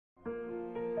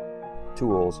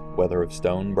tools, whether of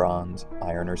stone, bronze,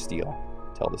 iron, or steel,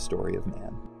 tell the story of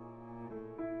man.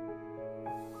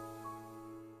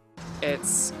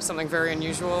 It's something very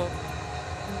unusual.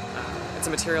 It's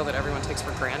a material that everyone takes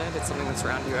for granted. It's something that's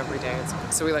around you every day.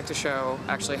 So we like to show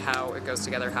actually how it goes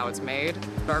together, how it's made.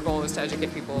 Our goal is to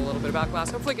educate people a little bit about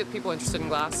glass, hopefully get people interested in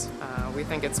glass. We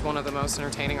think it's one of the most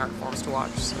entertaining art forms to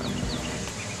watch. So.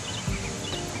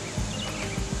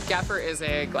 Gaffer is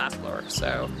a glassblower,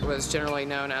 so it was generally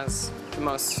known as the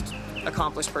most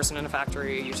accomplished person in a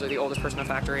factory, usually the oldest person in a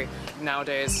factory.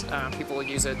 Nowadays, people will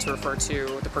use it to refer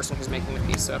to the person who's making the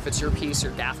piece. So if it's your piece,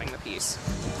 you're gaffing the piece.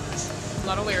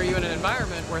 Not only are you in an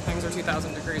environment where things are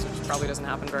 2,000 degrees, which probably doesn't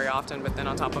happen very often, but then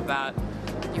on top of that,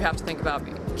 you have to think about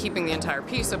keeping the entire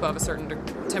piece above a certain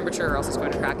temperature or else it's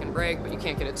going to crack and break, but you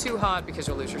can't get it too hot because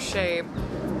you'll lose your shape.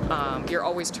 You're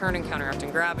always turning, counteracting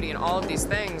gravity, and all of these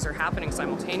things are happening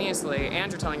simultaneously, and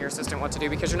you're telling your assistant what to do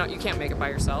because you can't make it by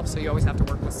yourself, so you always have to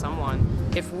work with someone.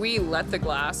 If we let the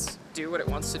glass do what it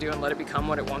wants to do and let it become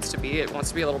what it wants to be a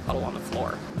little puddle on the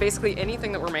floor. Basically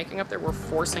anything that we're making up there, we're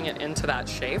forcing it into that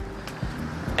shape.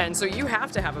 And so you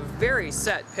have to have a very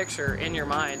set picture in your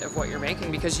mind of what you're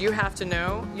making, because you have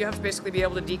to basically be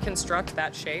able to deconstruct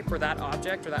that shape or that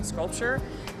object or that sculpture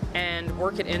and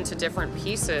work it into different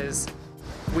pieces.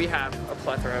 We have a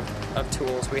plethora of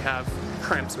tools. We have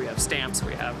crimps, we have stamps,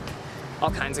 we have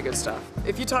all kinds of good stuff.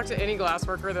 If you talk to any glass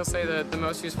worker, they'll say that the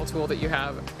most useful tool that you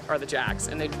have are the jacks,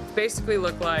 and they basically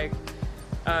look like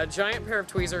a giant pair of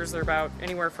tweezers. They're about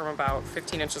anywhere from about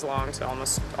 15 inches long to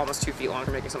almost 2 feet long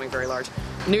for making something very large.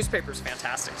 Newspaper's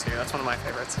fantastic too. That's one of my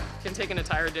favorites. You can take an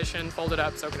entire edition, fold it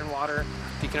up, soak it in water.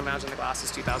 If you can imagine the glass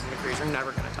is 2,000 degrees, you're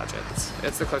never going to touch it.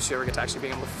 It's the closest you ever get to actually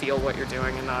being able to feel what you're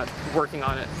doing and not working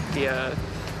on it via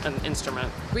an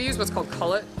instrument. We use what's called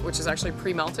cullet, which is actually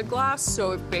pre-melted glass.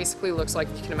 So it basically looks like,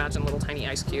 you can imagine, little tiny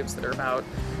ice cubes that are about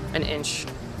an inch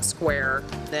square.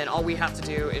 Then all we have to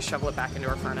do is shovel it back into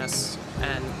our furnace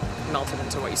and melt it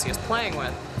into what you see us playing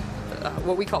with.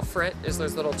 What we call frit is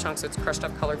those little chunks. It's crushed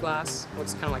up colored glass. It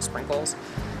looks kind of like sprinkles.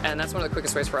 And that's one of the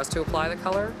quickest ways for us to apply the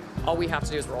color. All we have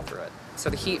to do is roll through it.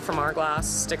 So the heat from our glass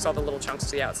sticks all the little chunks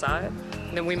to the outside.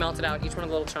 And then we melt it out. Each one of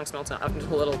the little chunks melts out into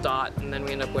a little dot. And then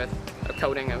we end up with a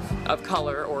coating of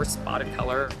color or spotted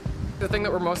color. The thing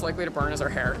that we're most likely to burn is our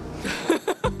hair. You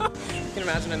can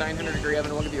imagine a 900-degree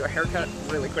oven will give you a haircut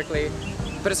really quickly.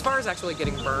 But as far as actually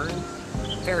getting burned,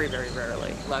 very, very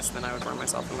rarely. Less than I would burn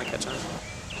myself in my kitchen.